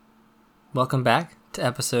Welcome back to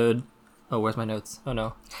episode... Oh, where's my notes? Oh,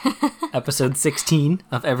 no. Episode 16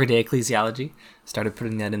 of Everyday Ecclesiology. Started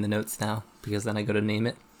putting that in the notes now, because then I go to name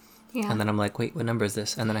it. Yeah. And then I'm like, wait, what number is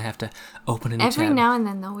this? And then I have to open a new Every tab. now and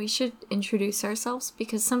then, though, we should introduce ourselves,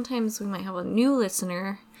 because sometimes we might have a new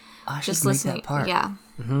listener I should just make listening. that part. Yeah.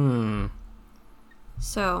 Hmm.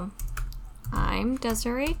 So, I'm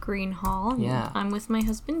Desiree Greenhall. Yeah. I'm with my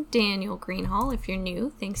husband, Daniel Greenhall. If you're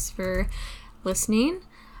new, thanks for listening.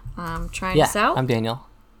 Trying us out. I'm Daniel.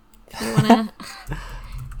 If you want to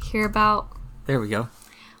hear about There we go.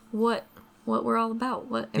 what we're all about,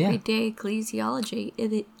 what everyday ecclesiology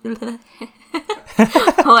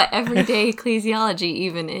what everyday ecclesiology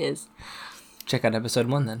even is. Check out episode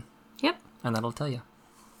 1 then, Yep, and that'll tell you.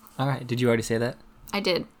 All right. Did you already say that? I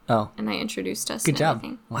did. Oh. And I introduced us. Good and job.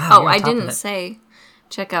 everything. Wow, Oh, you're on I top of didn't it. say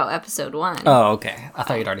check out episode 1. Oh, okay. I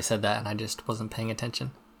thought you'd already said that, and I just wasn't paying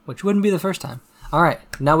attention, which wouldn't be the first time. All right.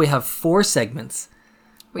 Now we have 4 segments.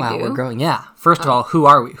 Wow, do? we're growing. Yeah. First of all,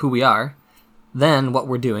 who we are, then what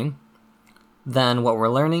we're doing, then what we're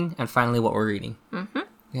learning, and finally what we're reading. Mm-hmm.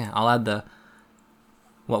 Yeah, I'll add the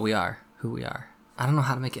what we are, who we are. I don't know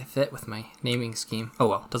how to make it fit with my naming scheme. Oh,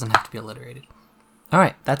 well, it doesn't have to be alliterated. All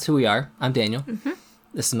right, that's who we are. I'm Daniel. Mm-hmm.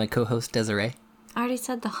 This is my co-host, Desiree. I already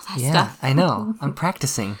said all that Yeah, stuff. I know. I'm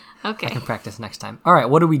practicing. Okay. I can practice next time. All right,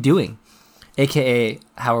 what are we doing? AKA,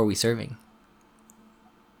 how are we serving?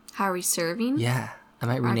 How are we serving? Yeah, I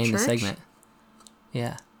might rename the church? segment.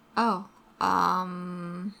 Yeah. Oh,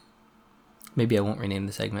 Maybe I won't rename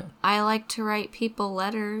the segment. I like to write people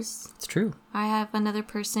letters. It's true. I have another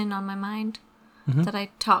person on my mind that I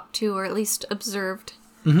talked to, or at least observed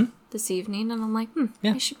this evening, and I'm like,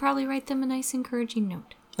 Yeah. I should probably write them a nice, encouraging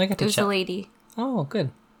note. I got It to was chat. a lady. Oh,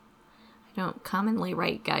 good. I don't commonly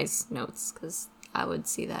write guys' notes, because I would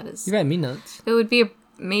see that as... You write me notes. It would be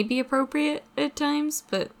maybe appropriate at times,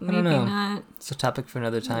 but I don't maybe know. not. It's a topic for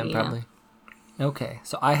another time, Yeah. probably. Okay,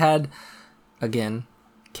 so I had, again,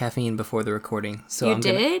 caffeine before the recording. So You I'm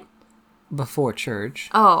did? before church.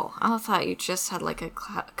 Oh, I thought you just had like a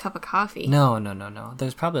cup of coffee. No.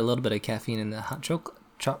 There's probably a little bit of caffeine in the hot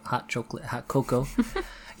cocoa.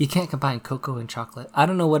 You can't combine cocoa and chocolate. I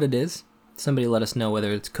don't know what it is. Somebody let us know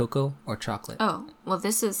whether it's cocoa or chocolate. Oh, well,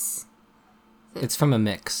 this is... It's from a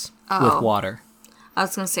mix Oh. with water. I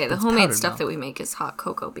was going to say, the It's homemade powdered stuff milk. that we make is hot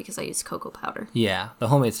cocoa, because I use cocoa powder. Yeah, the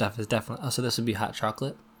homemade stuff is definitely... Oh, so this would be hot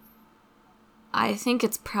chocolate? I think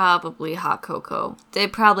it's probably hot cocoa. They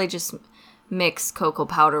probably just mix cocoa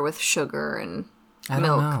powder with sugar and I don't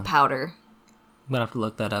milk know. powder. I'm gonna have to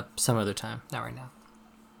look that up some other time. Not right now.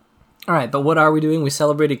 All right, but what are we doing? We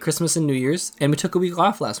celebrated Christmas and New Year's, and we took a week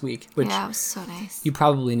off last week, which Yeah, it was so nice. you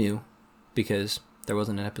probably knew because there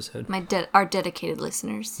wasn't an episode. Our dedicated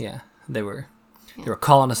listeners. Yeah, they were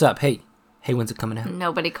calling us up. Hey, when's it coming out?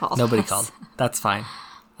 Nobody called. Nobody us. called. That's fine.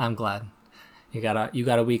 I'm glad. You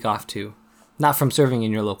got a week off too, not from serving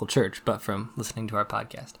in your local church, but from listening to our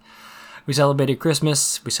podcast. We celebrated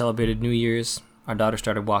Christmas. We celebrated New Year's. Our daughter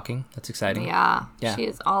started walking. That's exciting. Yeah, Yeah. she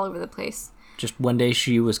is all over the place. Just one day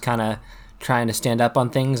she was kind of trying to stand up on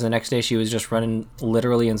things. The next day she was just running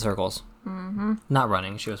literally in circles. Mm-hmm. Not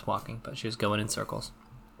running, she was walking, but she was going in circles.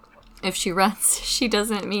 If she runs, she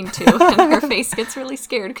doesn't mean to, and her face gets really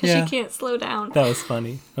scared because Yeah. she can't slow down. That was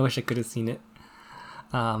funny. I wish I could have seen it.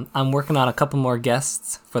 I'm working on a couple more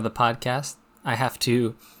guests for the podcast. I have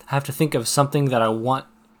to think of something that I want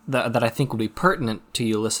that I think would be pertinent to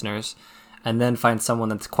you listeners, and then find someone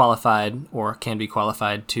that's qualified or can be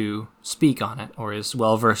qualified to speak on it or is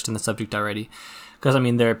well versed in the subject already. Because, I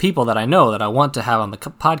mean, there are people that I know that I want to have on the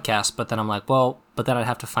podcast, but then I'm like, well, but then I'd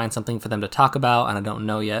have to find something for them to talk about, and I don't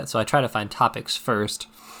know yet. So I try to find topics first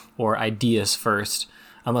or ideas first,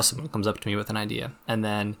 unless someone comes up to me with an idea, and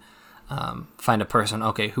then find a person,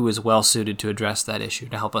 okay, who is well suited to address that issue,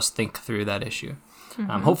 to help us think through that issue.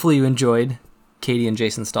 Mm-hmm. Hopefully you enjoyed Katie and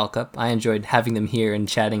Jason Stalkup. I enjoyed having them here and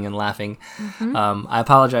chatting and laughing. Mm-hmm. I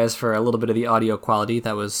apologize for a little bit of the audio quality.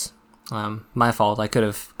 That was my fault. I could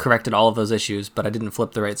have corrected all of those issues, but I didn't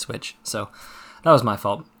flip the right switch. So that was my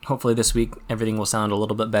fault. Hopefully this week everything will sound a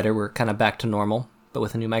little bit better. We're kind of back to normal, but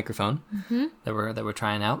with a new microphone that we're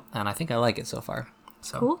trying out, and I think I like it so far.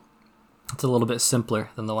 So Cool. it's a little bit simpler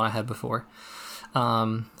than the one I had before.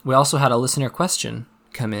 We also had a listener question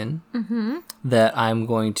come in that I'm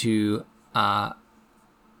going to...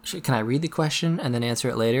 can I read the question and then answer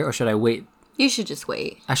it later, or should I wait? You should just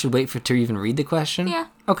wait. I should wait to even read the question? Yeah.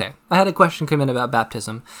 Okay. I had a question come in about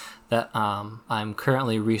baptism that I'm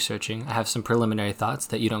currently researching. I have some preliminary thoughts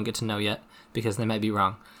that you don't get to know yet because they might be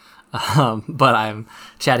wrong. But I'm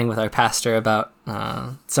chatting with our pastor about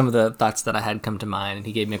some of the thoughts that I had come to mind, and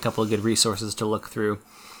he gave me a couple of good resources to look through.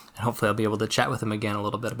 And hopefully I'll be able to chat with him again a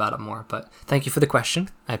little bit about it more. But thank you for the question.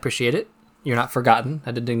 I appreciate it. You're not forgotten.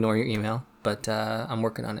 I didn't ignore your email, but I'm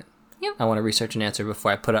working on it. Yep. I want to research an answer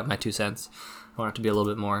before I put up my 2 cents. I want it to be a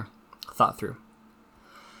little bit more thought through.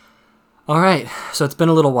 All right, so it's been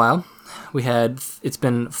a little while. It's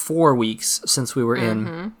been 4 weeks since we were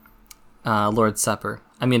in Lord's Supper.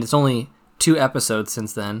 I mean, it's only 2 episodes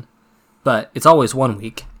since then, but it's always 1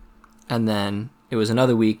 week. And then it was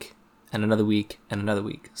another week, and another week, and another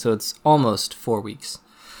week. So it's almost 4 weeks.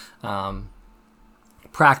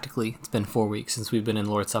 Practically, it's been 4 weeks since we've been in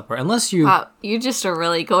Lord's Supper. Unless you... Wow, you just are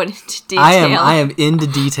really going into detail. I am into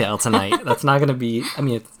detail tonight. That's not going to be... I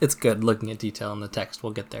mean, it's good looking at detail in the text.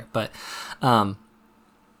 We'll get there. But I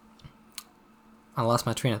lost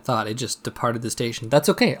my train of thought. It just departed the station. That's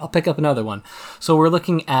okay. I'll pick up another one. So we're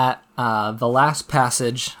looking at the last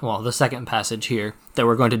passage, well, the second passage here that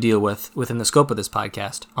we're going to deal with within the scope of this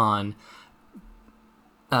podcast on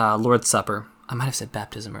Lord's Supper. I might have said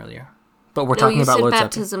baptism earlier. But we're talking about Lord's Supper.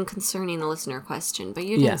 You said baptism concerning the listener question, but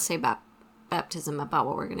you didn't say baptism about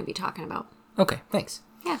what we're going to be talking about. Okay, thanks.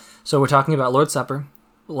 Yeah. So we're talking about Lord's Supper.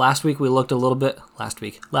 Last time,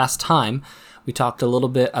 we talked a little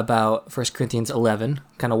bit about 1 Corinthians 11,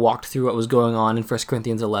 kind of walked through what was going on in 1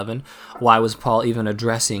 Corinthians 11. Why was Paul even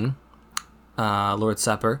addressing Lord's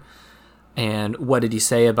Supper? And what did he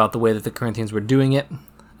say about the way that the Corinthians were doing it?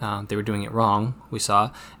 They were doing it wrong, we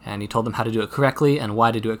saw. And he told them how to do it correctly and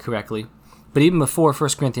why to do it correctly. But even before 1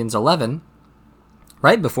 Corinthians 11,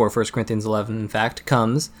 right before 1 Corinthians 11, in fact,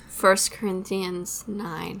 comes... 1 Corinthians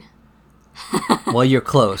 9. Well, you're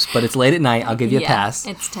close, but it's late at night. I'll give you a pass.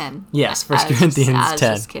 It's 10. Yes, 1 Corinthians 10. I was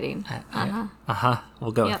just kidding.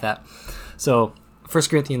 We'll go with that. So, 1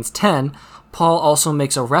 Corinthians 10, Paul also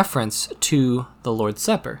makes a reference to the Lord's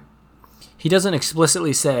Supper. He doesn't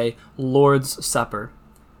explicitly say Lord's Supper,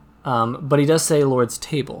 but he does say Lord's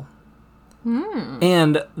table.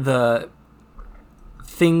 And the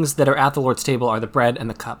things that are at the Lord's table are the bread and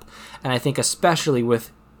the cup. And I think especially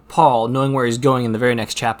with Paul, knowing where he's going in the very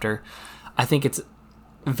next chapter, I think it's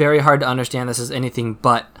very hard to understand this as anything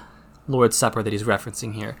but Lord's Supper that he's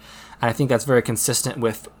referencing here. And I think that's very consistent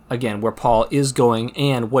with, again, where Paul is going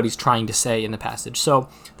and what he's trying to say in the passage. So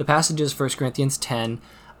the passage is 1 Corinthians 10.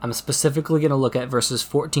 I'm specifically going to look at verses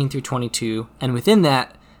 14 through 22. And within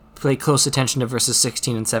that, pay close attention to verses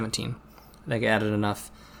 16 and 17. I think I added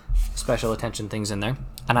enough special attention things in there.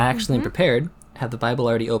 And I actually am prepared, have the Bible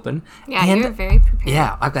already open. Yeah, and you're very prepared.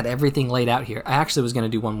 Yeah, I've got everything laid out here. I actually was going to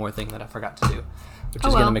do one more thing that I forgot to do, which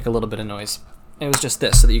is going to make a little bit of noise. It was just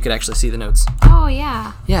this, so that you could actually see the notes. Oh,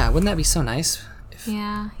 yeah. Yeah, wouldn't that be so nice?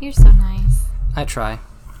 Yeah, you're so nice. I try.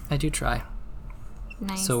 I do try.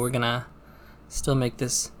 Nice. So we're going to still make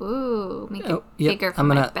this... Ooh, make it bigger for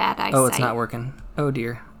my bad eyesight. Oh, it's not working. Oh,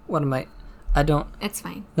 dear. What am I... I don't... It's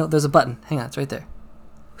fine. No, there's a button. Hang on, it's right there.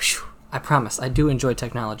 Whew. I promise, I do enjoy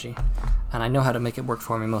technology, and I know how to make it work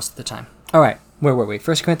for me most of the time. All right, where were we?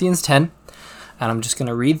 1 Corinthians 10, and I'm just going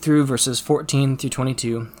to read through verses 14 through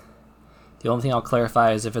 22. The only thing I'll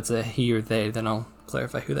clarify is if it's a he or they, then I'll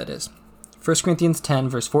clarify who that is. 1 Corinthians 10,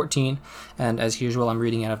 verse 14, and as usual, I'm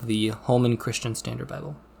reading out of the Holman Christian Standard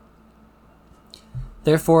Bible.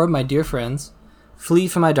 Therefore, my dear friends, flee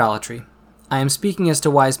from idolatry. I am speaking as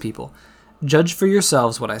to wise people. Judge for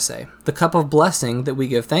yourselves what I say. The cup of blessing that we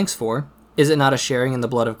give thanks for, is it not a sharing in the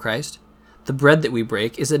blood of Christ? The bread that we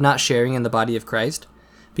break, is it not sharing in the body of Christ?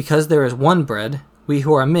 Because there is one bread, we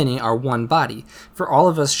who are many are one body, for all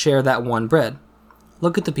of us share that one bread.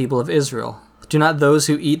 Look at the people of Israel. Do not those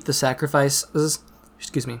who eat the sacrifices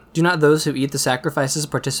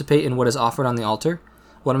participate in what is offered on the altar?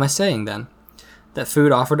 What am I saying then? That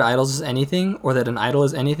food offered to idols is anything, or that an idol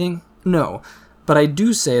is anything? No. But I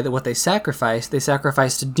do say that what they sacrifice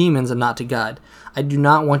to demons and not to God. I do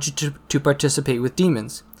not want you to participate with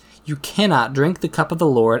demons. You cannot drink the cup of the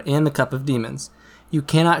Lord and the cup of demons. You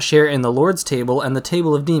cannot share in the Lord's table and the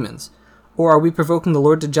table of demons. Or are we provoking the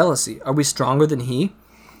Lord to jealousy? Are we stronger than he?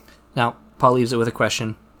 Now, Paul leaves it with a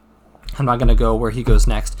question. I'm not going to go where he goes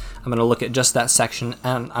next. I'm going to look at just that section,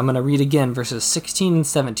 and I'm going to read again verses 16 and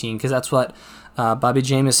 17, because that's what Bobby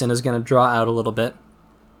Jamieson is going to draw out a little bit.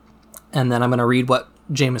 And then I'm going to read what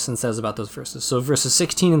Jamieson says about those verses. So verses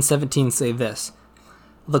 16 and 17 say this.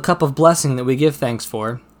 The cup of blessing that we give thanks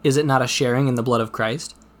for, is it not a sharing in the blood of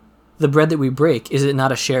Christ? The bread that we break, is it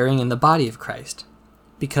not a sharing in the body of Christ?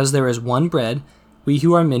 Because there is one bread, we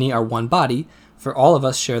who are many are one body, for all of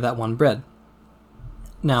us share that one bread.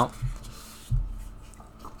 Now,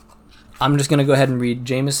 I'm just going to go ahead and read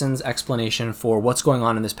Jamieson's explanation for what's going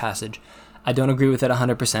on in this passage. I don't agree with it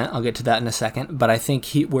 100%. I'll get to that in a second. But I think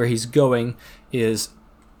where he's going is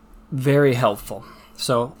very helpful.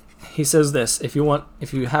 So he says this, if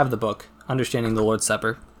you have the book, Understanding the Lord's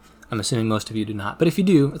Supper, I'm assuming most of you do not, but if you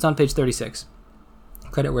do, it's on page 36.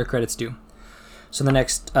 Credit where credit's due. So the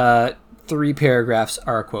next 3 paragraphs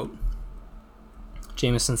are a quote.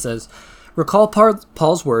 Jameson says, recall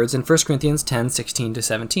Paul's words in 1 Corinthians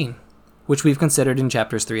 10:16-17, which we've considered in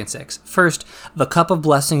chapters 3 and 6. First, the cup of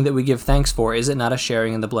blessing that we give thanks for, is it not a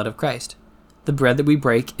sharing in the blood of Christ? The bread that we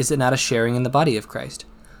break, is it not a sharing in the body of Christ?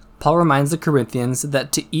 Paul reminds the Corinthians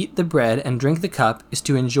that to eat the bread and drink the cup is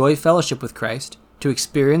to enjoy fellowship with Christ, to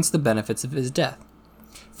experience the benefits of his death.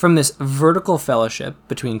 From this vertical fellowship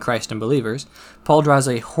between Christ and believers, Paul draws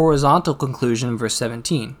a horizontal conclusion in verse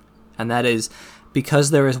 17, and that is,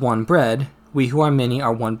 because there is one bread, we who are many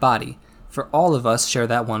are one body, for all of us share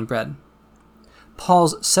that one bread.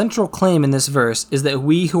 Paul's central claim in this verse is that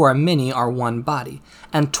we who are many are one body,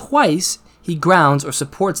 and twice he grounds or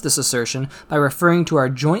supports this assertion by referring to our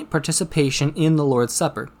joint participation in the Lord's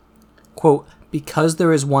Supper. Quote, because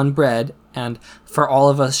there is one bread, and for all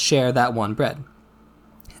of us share that one bread.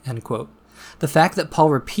 End quote. The fact that Paul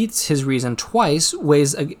repeats his reason twice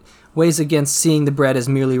weighs against seeing the bread as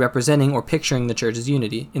merely representing or picturing the church's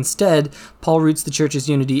unity. Instead, Paul roots the church's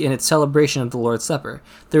unity in its celebration of the Lord's Supper.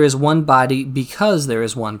 There is one body because there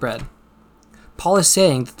is one bread. Paul is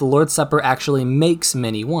saying that the Lord's Supper actually makes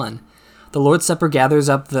many one. The Lord's Supper gathers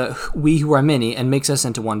up the we who are many and makes us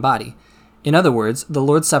into one body. In other words, the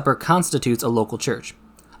Lord's Supper constitutes a local church.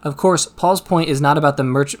 Of course, Paul's point is not about the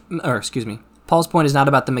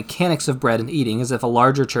mechanics of bread and eating, as if a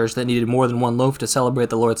larger church that needed more than one loaf to celebrate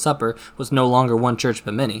the Lord's Supper was no longer one church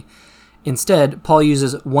but many. Instead, Paul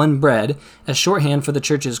uses one bread as shorthand for the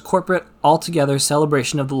church's corporate, all-together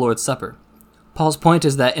celebration of the Lord's Supper. Paul's point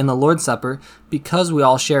is that in the Lord's Supper, because we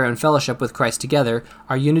all share in fellowship with Christ together,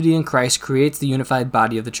 our unity in Christ creates the unified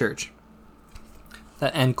body of the church.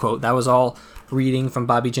 That end quote. That was all reading from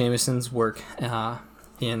Bobby Jameson's work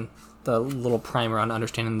in the little primer on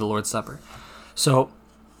understanding the Lord's Supper. So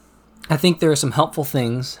I think there are some helpful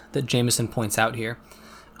things that Jameson points out here.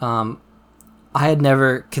 I had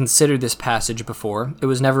never considered this passage before. It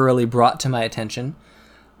was never really brought to my attention,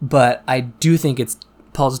 but I do think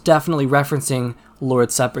Paul's definitely referencing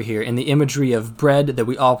Lord's Supper here in the imagery of bread that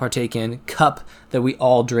we all partake in, cup that we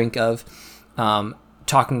all drink of.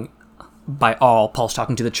 Talking by all, Paul's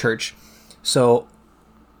talking to the church. So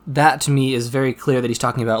that to me is very clear that he's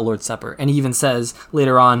talking about Lord's Supper. And he even says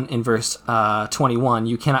later on in verse 21,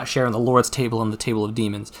 you cannot share in the Lord's table and the table of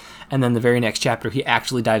demons. And then the very next chapter, he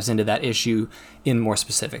actually dives into that issue in more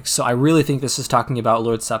specifics. So I really think this is talking about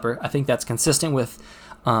Lord's Supper. I think that's consistent with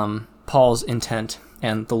Paul's intent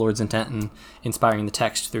and the Lord's intent in inspiring the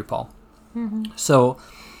text through Paul. Mm-hmm. So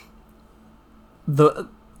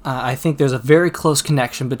I think there's a very close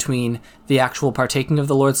connection between the actual partaking of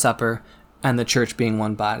the Lord's Supper and the church being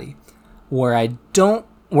one body. Where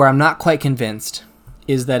I'm not quite convinced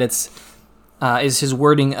is that is his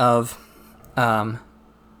wording of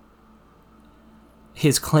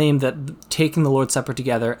his claim that taking the Lord's Supper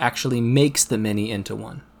together actually makes the many into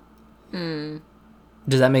one. Mm.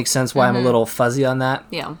 Does that make sense why I'm a little fuzzy on that?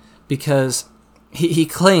 Yeah. Because he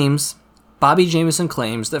claims, Bobby Jameson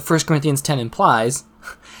claims, that 1 Corinthians 10 implies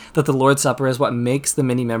that the Lord's Supper is what makes the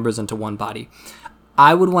many members into one body.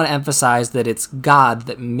 I would want to emphasize that it's God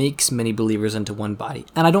that makes many believers into one body.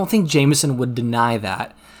 And I don't think Jameson would deny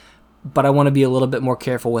that, but I want to be a little bit more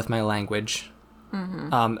careful with my language.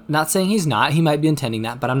 Mm-hmm. Not saying he's not. He might be intending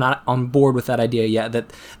that, but I'm not on board with that idea yet,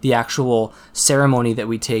 that the actual ceremony that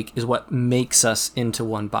we take is what makes us into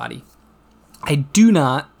one body. I do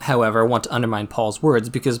not, however, want to undermine Paul's words,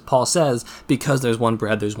 because Paul says, because there's one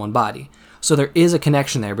bread, there's one body. So there is a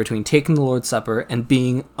connection there between taking the Lord's Supper and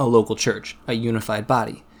being a local church, a unified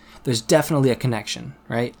body. There's definitely a connection,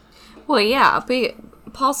 right? Well, yeah.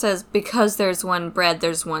 Paul says, because there's one bread,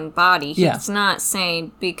 there's one body. He's not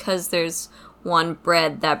saying because there's one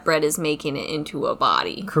bread, that bread is making it into a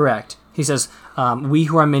body. Correct. He says, we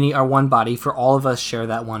who are many are one body, for all of us share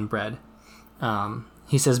that one bread.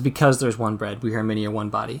 He says, because there's one bread, we who are many are one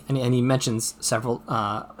body. And he mentions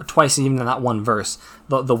twice, even in that one verse,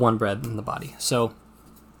 the one bread in the body. So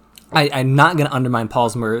I'm not going to undermine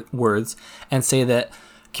Paul's words and say that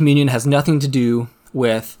communion has nothing to do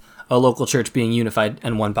with a local church being unified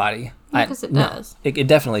and one body. Because it does. It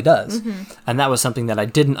definitely does. Mm-hmm. And that was something that I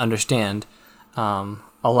didn't understand a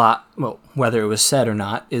lot. Well, whether it was said or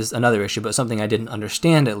not is another issue, but something I didn't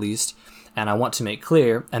understand at least, and I want to make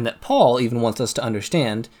clear, and that Paul even wants us to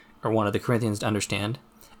understand, or wanted the Corinthians to understand,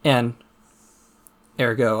 and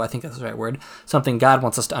ergo, I think that's the right word, something God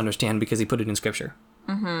wants us to understand because he put it in Scripture.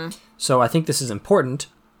 Mm-hmm. So I think this is important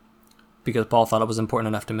because Paul thought it was important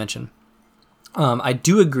enough to mention. I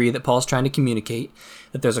do agree that Paul's trying to communicate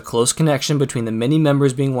that there's a close connection between the many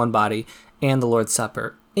members being one body and the Lord's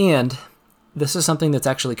Supper. And this is something that's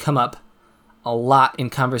actually come up a lot in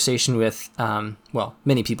conversation with,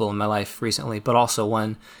 many people in my life recently, but also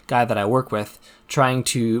one guy that I work with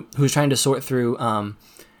who's trying to sort through,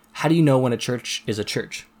 how do you know when a church is a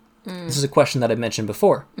church? This is a question that I mentioned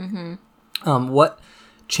before. What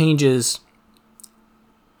changes,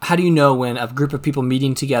 how do you know when a group of people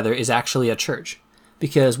meeting together is actually a church?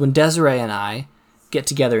 Because when Desiree and I get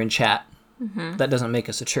together and chat, that doesn't make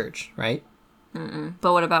us a church, right?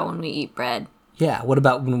 But what about when we eat bread? Yeah, what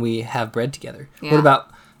about when we have bread together? Yeah. What about,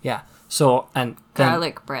 so, and then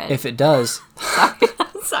garlic bread. If it does.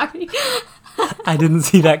 Sorry. I didn't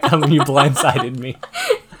see that coming. You blindsided me.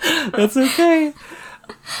 That's okay.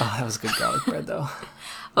 Oh, that was good garlic bread, though.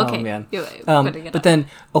 Okay. Oh, man. But then,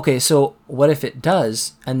 okay, so what if it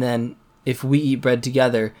does, and then if we eat bread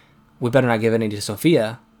together, we better not give any to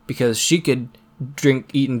Sophia, because she could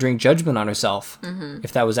eat and drink judgment on herself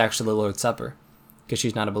if that was actually the Lord's Supper, because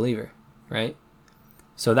she's not a believer, right?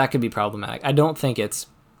 So that could be problematic. I don't think it's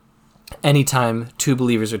anytime two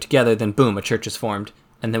believers are together, then boom, a church is formed,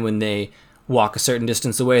 and then when they walk a certain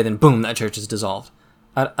distance away, then boom, that church is dissolved.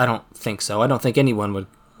 I don't think so. I don't think anyone would.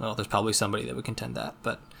 Well, there's probably somebody that would contend that,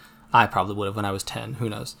 but I probably would have when I was 10. Who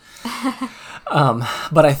knows?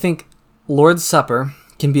 But I think Lord's Supper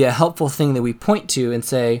can be a helpful thing that we point to and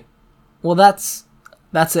say, well, that's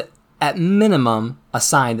at minimum a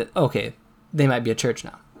sign that, okay, they might be a church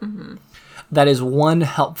now. That is one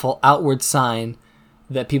helpful outward sign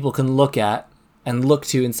that people can look at and look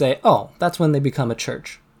to and say, oh, that's when they become a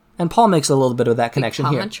church. And Paul makes a little bit of that connection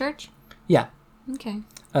here. Become a church? Yeah. Okay.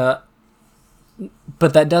 But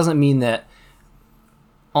that doesn't mean that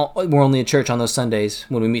we're only a church on those Sundays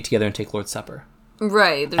when we meet together and take Lord's Supper.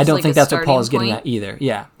 Right. I don't think that's what Paul is getting at either.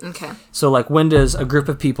 Yeah. Okay. So, like, when does a group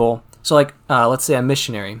of people... So, like, let's say a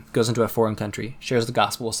missionary goes into a foreign country, shares the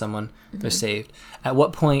gospel with someone, they're saved. At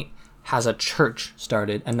what point has a church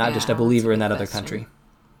started and not just a believer in that other country?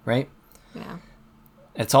 Right? Yeah.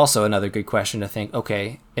 It's also another good question to think,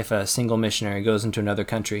 okay, if a single missionary goes into another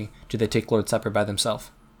country, do they take Lord's Supper by themselves?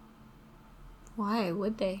 Why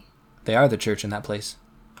would they? They are the church in that place.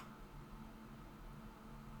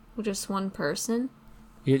 Just one person?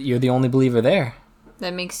 You're the only believer there.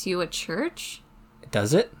 That makes you a church?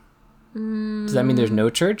 Does it? Does that mean there's no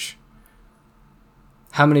church?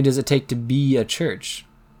 How many does it take to be a church?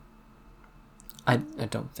 I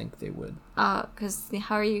don't think they would. Because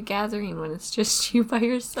how are you gathering when it's just you by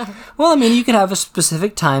yourself? Well, I mean, you could have a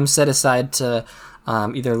specific time set aside to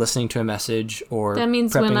either listening to a message or that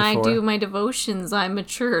means when I do my devotions, I'm a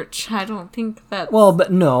church. I don't think that. Well,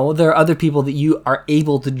 but no, there are other people that you are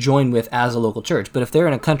able to join with as a local church. But if they're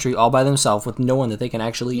in a country all by themselves with no one that they can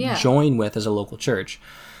actually join with as a local church,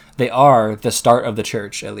 they are the start of the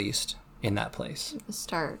church, at least in that place. The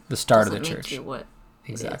start of the church. You what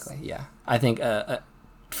exactly. Yeah, I think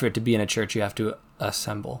for it to be in a church, you have to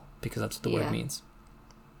assemble, because that's what the word means.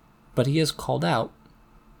 But he is called out.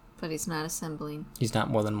 But he's not assembling. He's not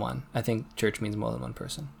more than one. I think church means more than one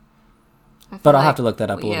person. But I'll have to look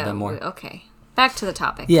that up a little bit more. Okay. Back to the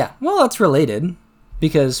topic. Yeah. Well, it's related.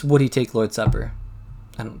 Because would he take Lord's Supper?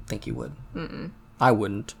 I don't think he would. I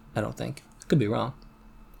wouldn't. I don't think. I could be wrong.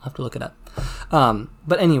 I'll have to look it up.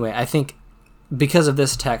 But anyway, I think because of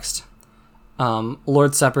this text,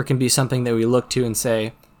 Lord's Supper can be something that we look to and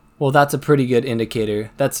say, well, that's a pretty good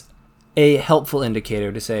indicator. That's a helpful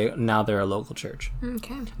indicator to say, now they're a local church.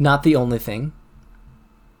 Okay. Not the only thing.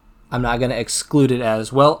 I'm not going to exclude it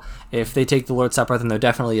as, well, if they take the Lord's Supper, then they're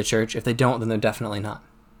definitely a church. If they don't, then they're definitely not.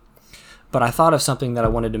 But I thought of something that I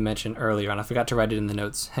wanted to mention earlier, and I forgot to write it in the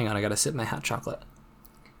notes. Hang on, I got to sip my hot chocolate.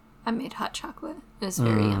 I made hot chocolate. It was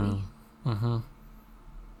very yummy.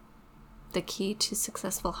 The key to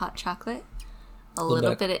successful hot chocolate? A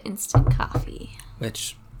little bit of instant coffee.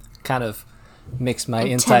 Which kind of makes my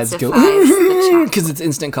insides go, because it's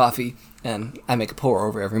instant coffee, and I make a pour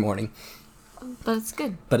over every morning. But it's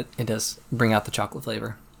good. But it does bring out the chocolate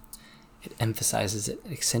flavor. It emphasizes it,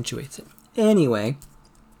 accentuates it. Anyway,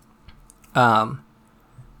 oh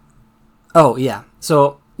yeah.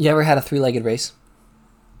 So you ever had a 3-legged race?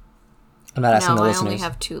 I'm not asking the listeners. No, I only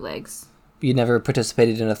have 2 legs. You never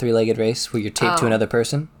participated in a 3-legged race where you're taped to another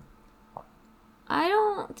person? I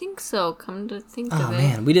don't think so, come to think of it. Oh,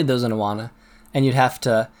 man. We did those in Awana. And you'd have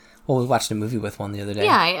to... Well, we watched a movie with one the other day.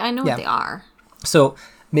 Yeah, I know what they are. So,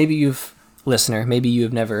 maybe you've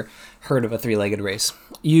never heard of a 3-legged race.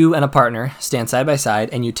 You and a partner stand side by side,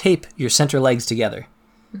 and you tape your center legs together.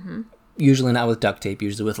 Usually not with duct tape,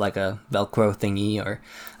 usually with like a Velcro thingy or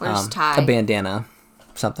just tie. a bandana,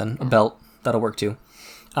 something, a belt, That'll work too.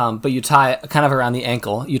 But you tie kind of around the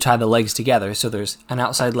ankle. You tie the legs together. So there's an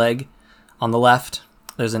outside leg on the left.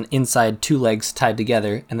 There's an inside 2 legs tied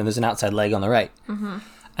together. And then there's an outside leg on the right. Mm-hmm.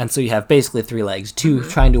 And so you have basically 3 legs, 2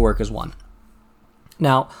 trying to work as one.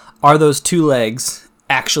 Now, are those 2 legs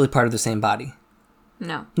actually part of the same body?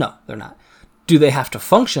 No. No, they're not. Do they have to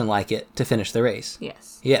function like it to finish the race?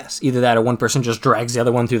 Yes. Yes. Either that or one person just drags the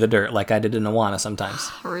other one through the dirt like I did in Awana sometimes.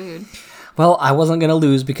 Rude. Well, I wasn't going to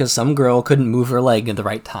lose because some girl couldn't move her leg at the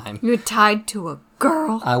right time. You were tied to a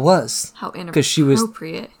girl? I was. How inappropriate. Because she was...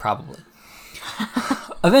 Probably.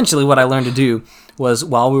 Eventually, what I learned to do was,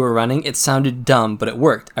 while we were running, it sounded dumb, but it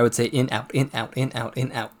worked. I would say in, out, in, out, in, out,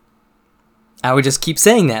 in, out. I would just keep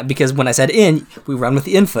saying that because when I said in, we run with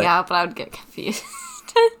the in foot. Yeah, but I would get confused.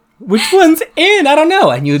 Which one's in? I don't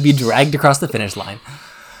know. And you would be dragged across the finish line.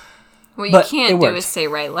 What you can't do is say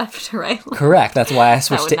right, left, right, left. Correct. That's why I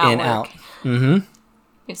switched to in, out. Mm-hmm.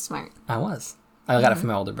 You're smart. I was. I got it from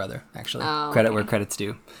my older brother, actually. Credit where credit's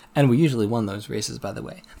due. And we usually won those races, by the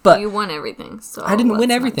way. But you won everything, so I didn't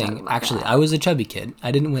win everything, actually. I was a chubby kid.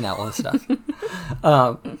 I didn't win all this stuff.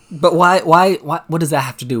 But why, what does that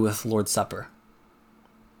have to do with Lord's Supper?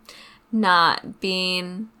 Not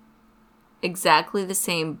being exactly the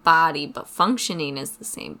same body, but functioning as the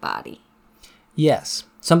same body. Yes.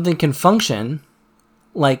 Something can function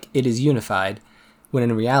like it is unified, when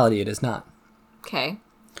in reality it is not. Okay.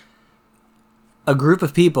 A group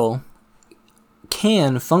of people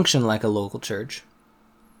can function like a local church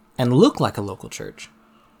and look like a local church,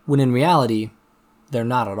 when in reality, they're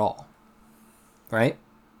not at all. Right?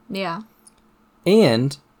 Yeah.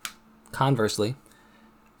 And, conversely,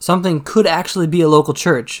 something could actually be a local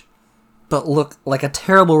church, but look like a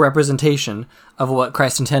terrible representation of what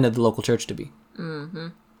Christ intended the local church to be. Mm-hmm.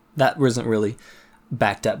 That wasn't really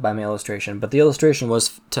backed up by my illustration, but the illustration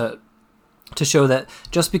was to show that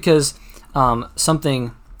just because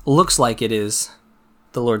something looks like it is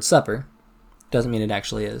the Lord's Supper doesn't mean it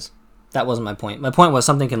actually is. That wasn't my point. My point was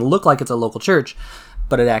something can look like it's a local church,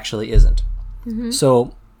 but it actually isn't. Mm-hmm.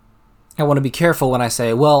 So I want to be careful when I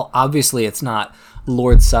say, well, obviously it's not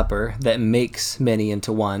Lord's Supper that makes many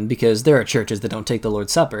into one, because there are churches that don't take the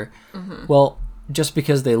Lord's Supper. Mm-hmm. Well, just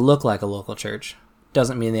because they look like a local church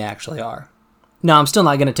doesn't mean they actually are. No, I'm still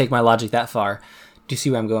not going to take my logic that far. Do you see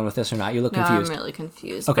where I'm going with this or not? You look confused. No, I'm really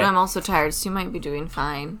confused. Okay. But I'm also tired, so you might be doing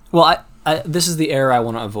fine. Well, this is the error I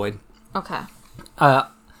want to avoid. Okay.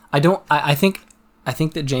 I think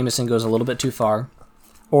that Jameson goes a little bit too far,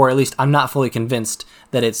 or at least I'm not fully convinced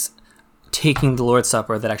that it's taking the Lord's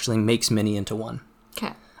Supper that actually makes many into one.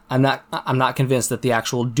 Okay. I'm not convinced that the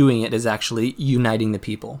actual doing it is actually uniting the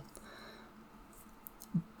people.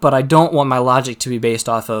 But I don't want my logic to be based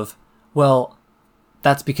off of, well,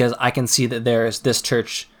 that's because I can see that there is this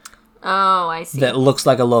church I see. that looks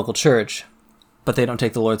like a local church, but they don't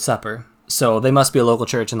take the Lord's Supper. So they must be a local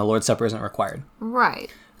church and the Lord's Supper isn't required.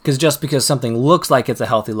 Right. Because just because something looks like it's a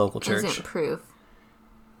healthy local church isn't proof.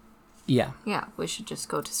 Yeah. Yeah, we should just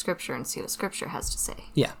go to Scripture and see what Scripture has to say.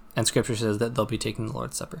 Yeah, and Scripture says that they'll be taking the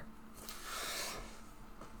Lord's Supper.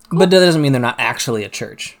 Cool. But that doesn't mean they're not actually a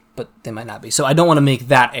church, but they might not be. So I don't want to make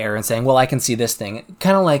that error in saying, well, I can see this thing.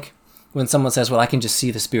 Kind of like when someone says, well, I can just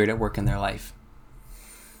see the Spirit at work in their life.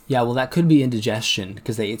 Yeah, well, that could be indigestion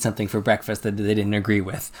because they ate something for breakfast that they didn't agree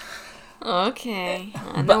with. Okay,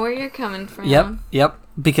 I know where you're coming from. Yep,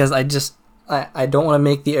 because I don't want to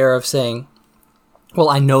make the error of saying, well,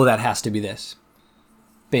 I know that has to be this,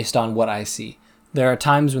 based on what I see. There are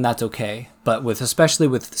times when that's okay, but especially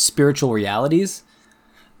with spiritual realities,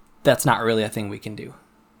 that's not really a thing we can do.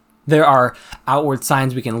 There are outward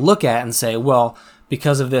signs we can look at and say, well,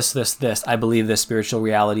 because of this, I believe this spiritual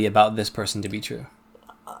reality about this person to be true.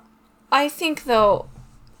 I think, though,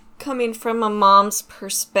 coming from a mom's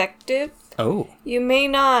perspective, you may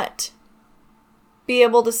not be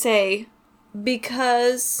able to say,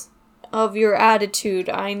 because of your attitude,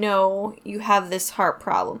 I know you have this heart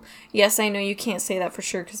problem. Yes, I know you can't say that for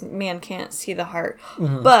sure because man can't see the heart.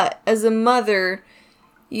 Mm-hmm. But as a mother,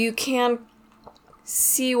 you can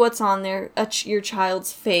see what's on your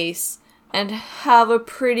child's face and have a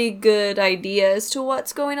pretty good idea as to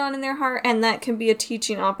what's going on in their heart, and that can be a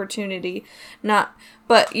teaching opportunity.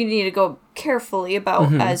 But you need to go carefully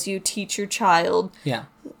about as you teach your child. Yeah.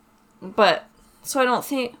 But so I don't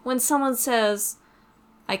think when someone says,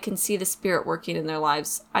 I can see the Spirit working in their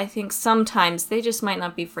lives, I think sometimes they just might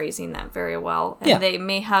not be phrasing that very well. And they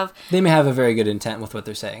may have a very good intent with what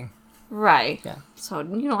they're saying. Right. Yeah. So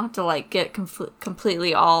you don't have to get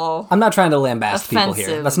completely all. I'm not trying to lambast people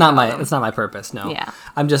here. That's not my purpose. No. Yeah.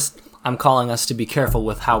 I'm calling us to be careful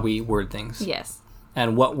with how we word things. Yes.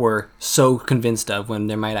 and what we're so convinced of when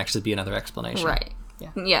there might actually be another explanation. Right.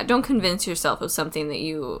 Yeah, don't convince yourself of something that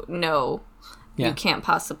you know you can't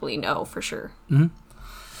possibly know for sure. Mm-hmm.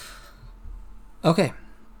 Okay.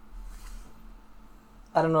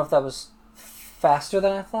 I don't know if that was faster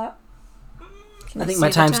than I thought. I think my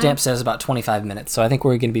timestamp says about 25 minutes, so I think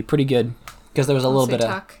we're going to be pretty good because there was a little bit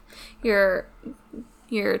of...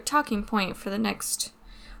 Your talking point for the next...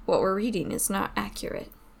 What we're reading is not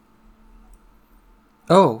accurate.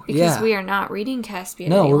 Oh, because we are not reading Caspian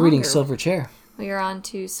No, any we're longer. reading Silverchair. We are on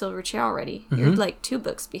to Silverchair already. Mm-hmm. You're like 2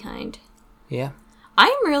 books behind. Yeah.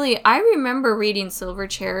 I remember reading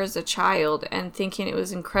Silverchair as a child and thinking it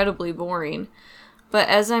was incredibly boring. But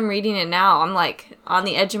as I'm reading it now, I'm like on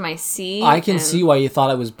the edge of my seat. I can see why you thought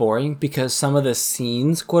it was boring because some of the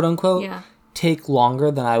scenes, quote unquote, take longer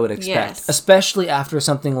than I would expect. Yes. Especially after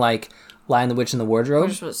something like Lion, the Witch, and the Wardrobe.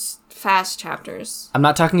 Which was fast chapters. I'm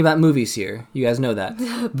not talking about movies here. You guys know that.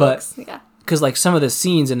 Books, but because like some of the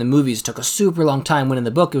scenes in the movies took a super long time, when in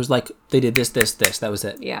the book it was like they did this. That was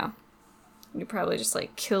it. Yeah. You probably just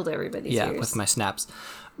like killed everybody's ears. Yeah, with my snaps.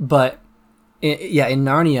 But in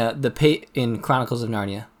Narnia, in Chronicles of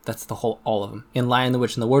Narnia, that's all of them. In Lion, the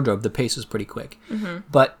Witch, and the Wardrobe, the pace was pretty quick. Mm-hmm.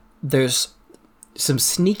 But there's some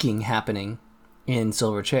sneaking happening in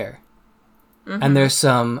Silverchair. Mm-hmm. And there's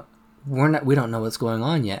some we don't know what's going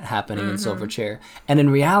on yet happening in Silverchair. And in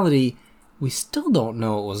reality, we still don't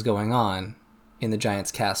know what was going on in the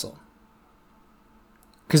Giant's Castle.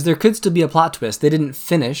 Because there could still be a plot twist. They didn't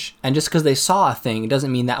finish, and just because they saw a thing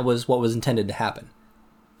doesn't mean that was what was intended to happen.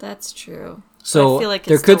 That's true. So I feel like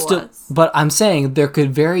there could still was. But I'm saying there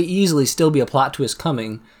could very easily still be a plot twist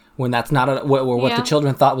coming when that's not what the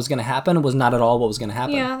children thought was going to happen was not at all what was going to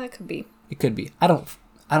happen. Yeah, that could be. It could be. I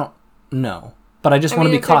don't know. But I just want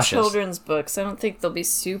to be cautious. They're children's books. I don't think they'll be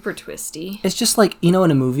super twisty. It's just like, in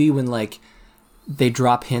a movie when like they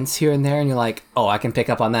drop hints here and there and you're like, oh, I can pick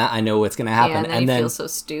up on that. I know what's going to happen. Yeah, and then you feel so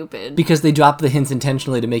stupid. Because they drop the hints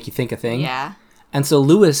intentionally to make you think a thing. Yeah. And so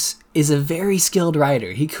Lewis is a very skilled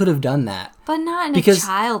writer. He could have done that. But not in a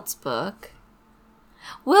child's book.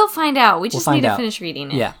 We'll find out. We just need to finish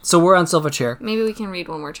reading it. Yeah. So we're on Silverchair. Maybe we can read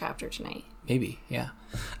one more chapter tonight. Maybe, yeah.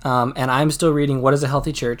 And I'm still reading What is a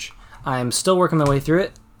Healthy Church? I'm still working my way through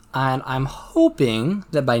it. And I'm hoping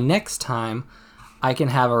that by next time I can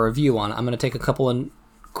have a review on it. I'm going to take a couple of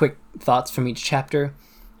quick thoughts from each chapter.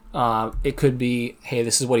 It could be, hey,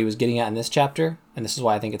 this is what he was getting at in this chapter, and this is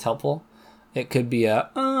why I think it's helpful. It could be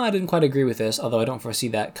I didn't quite agree with this, although I don't foresee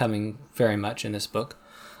that coming very much in this book.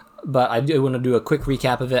 But I do want to do a quick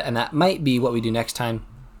recap of it, and that might be what we do next time.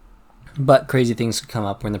 But crazy things could come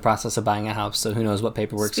up. We're in the process of buying a house, so who knows what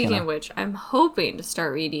paperwork's going to... Speaking of which, I'm hoping to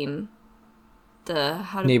start reading the...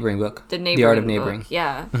 Neighboring book. The Art of Neighboring.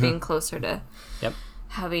 Yeah, being closer to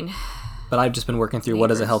having... But I've just been working through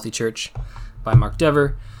What is a Healthy Church by Mark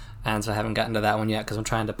Dever, and so I haven't gotten to that one yet because I'm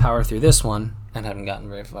trying to power through this one and haven't gotten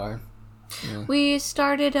very far. Yeah. We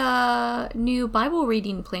started a new Bible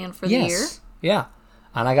reading plan for the year. Yeah.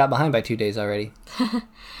 And I got behind by 2 days already.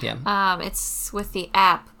 Yeah. It's with the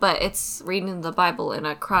app, but it's reading the Bible in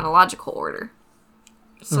a chronological order.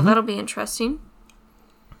 So that'll be interesting.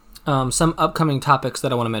 Some upcoming topics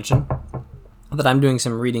that I want to mention that I'm doing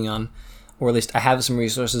some reading on, or at least I have some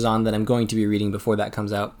resources on that I'm going to be reading before that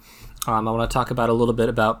comes out. I want to talk about a little bit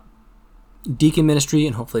about deacon ministry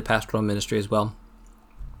and hopefully pastoral ministry as well.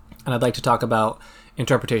 And I'd like to talk about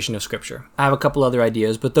interpretation of Scripture. I have a couple other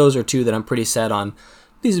ideas, but those are 2 that I'm pretty set on.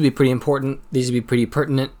 These would be pretty important, these would be pretty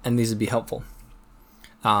pertinent, and these would be helpful.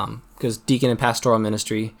 Because deacon and pastoral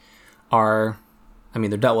ministry they're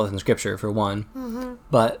dealt with in Scripture, for one,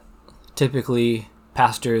 but typically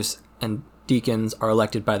pastors and deacons are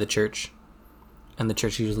elected by the church, and the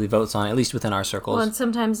church usually votes on it, at least within our circles. Well, and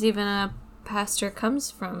sometimes even a pastor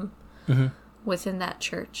comes from within that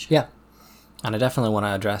church. Yeah. And I definitely want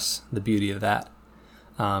to address the beauty of that.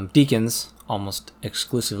 Deacons almost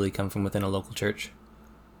exclusively come from within a local church.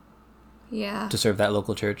 Yeah. To serve that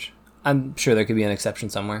local church. I'm sure there could be an exception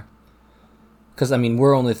somewhere. Because,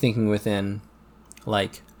 we're only thinking within,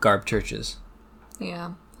 garb churches.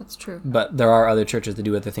 Yeah, that's true. But there are other churches that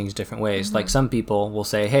do other things different ways. Like, some people will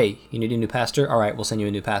say, hey, you need a new pastor? All right, we'll send you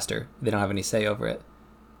a new pastor. They don't have any say over it.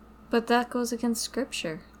 But that goes against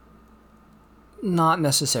Scripture. Not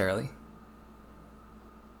necessarily.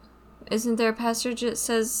 Isn't there a passage that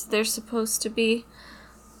says they're supposed to be...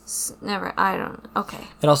 Okay.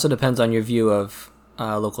 It also depends on your view of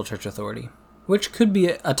local church authority, which could be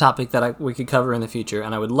a topic that we could cover in the future,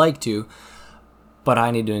 and I would like to, but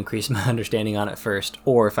I need to increase my understanding on it first,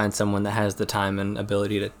 or find someone that has the time and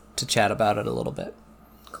ability to chat about it a little bit.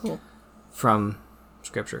 Cool. From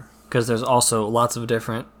Scripture. Because there's also lots of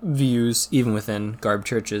different views, even within garb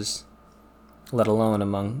churches, let alone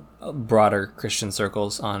among broader Christian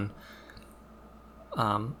circles, on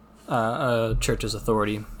a church's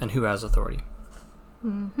authority and who has authority.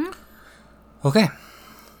 Mm-hmm. Okay.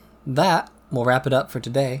 That will wrap it up for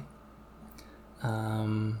today.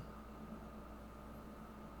 I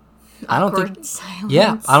don't think. Silence.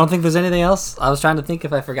 Yeah, I don't think there's anything else. I was trying to think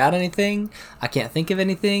if I forgot anything. I can't think of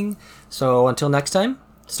anything. So until next time,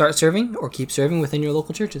 start serving or keep serving within your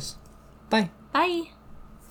local churches. Bye. Bye.